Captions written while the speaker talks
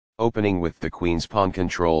Opening with the queen's pawn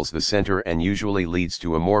controls the center and usually leads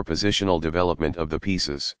to a more positional development of the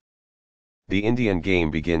pieces. The Indian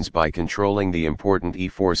game begins by controlling the important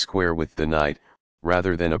e4 square with the knight,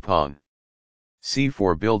 rather than a pawn.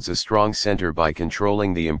 c4 builds a strong center by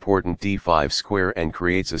controlling the important d5 square and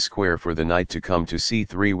creates a square for the knight to come to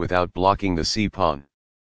c3 without blocking the c pawn.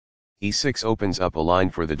 e6 opens up a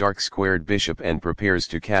line for the dark squared bishop and prepares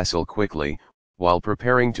to castle quickly, while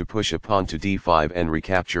preparing to push a pawn to d5 and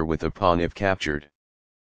recapture with a pawn if captured.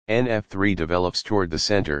 Nf3 develops toward the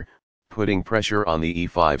center, putting pressure on the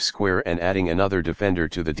e5 square and adding another defender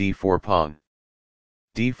to the d4 pawn.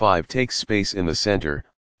 d5 takes space in the center,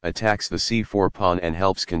 attacks the c4 pawn and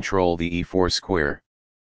helps control the e4 square.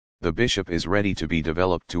 The bishop is ready to be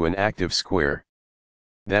developed to an active square.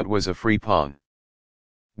 That was a free pawn.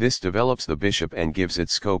 This develops the bishop and gives it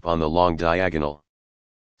scope on the long diagonal.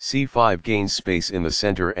 c5 gains space in the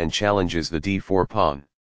center and challenges the d4 pawn.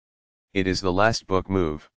 It is the last book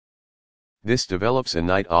move. This develops a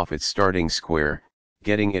knight off its starting square,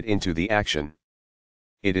 getting it into the action.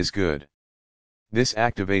 It is good. This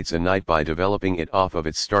activates a knight by developing it off of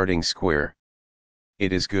its starting square.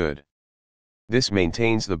 It is good. This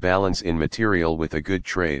maintains the balance in material with a good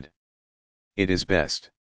trade. It is best.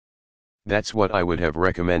 That's what I would have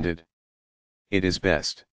recommended. It is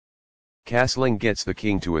best. Castling gets the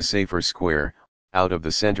king to a safer square, out of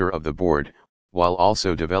the center of the board, while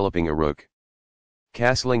also developing a rook.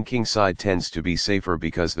 Castling kingside tends to be safer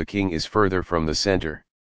because the king is further from the center.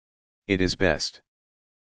 It is best.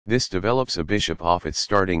 This develops a bishop off its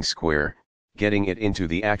starting square, getting it into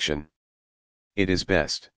the action. It is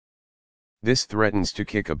best. This threatens to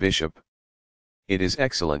kick a bishop. It is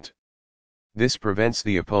excellent. This prevents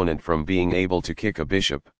the opponent from being able to kick a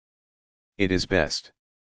bishop. It is best.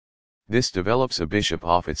 This develops a bishop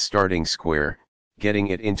off its starting square, getting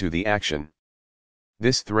it into the action.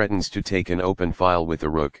 This threatens to take an open file with a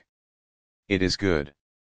rook. It is good.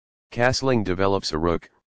 Castling develops a rook,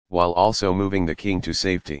 while also moving the king to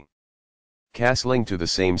safety. Castling to the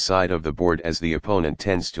same side of the board as the opponent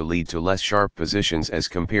tends to lead to less sharp positions as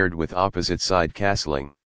compared with opposite side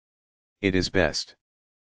castling. It is best.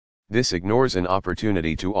 This ignores an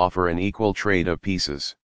opportunity to offer an equal trade of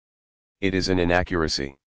pieces. It is an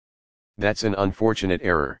inaccuracy. That's an unfortunate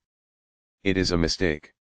error. It is a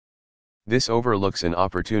mistake. This overlooks an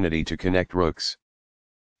opportunity to connect rooks.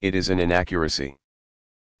 It is an inaccuracy.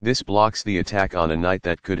 This blocks the attack on a knight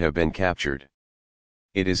that could have been captured.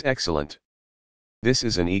 It is excellent. This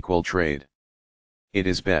is an equal trade. It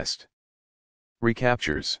is best.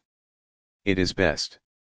 Recaptures. It is best.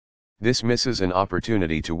 This misses an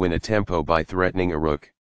opportunity to win a tempo by threatening a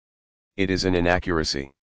rook. It is an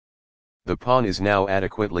inaccuracy. The pawn is now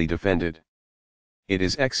adequately defended. It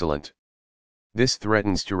is excellent. This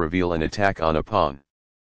threatens to reveal an attack on a pawn.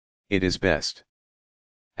 It is best.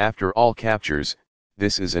 After all captures,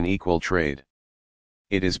 this is an equal trade.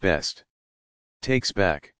 It is best. Takes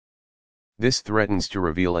back. This threatens to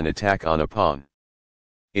reveal an attack on a pawn.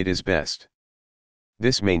 It is best.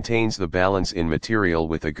 This maintains the balance in material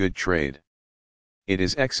with a good trade. It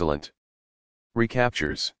is excellent.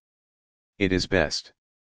 Recaptures. It is best.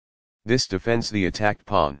 This defends the attacked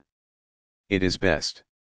pawn. It is best.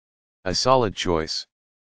 A solid choice.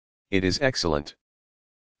 It is excellent.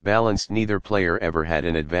 Balanced. Neither player ever had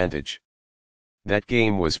an advantage. That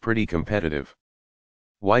game was pretty competitive.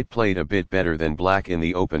 White played a bit better than black in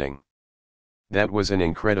the opening. That was an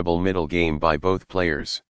incredible middle game by both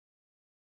players.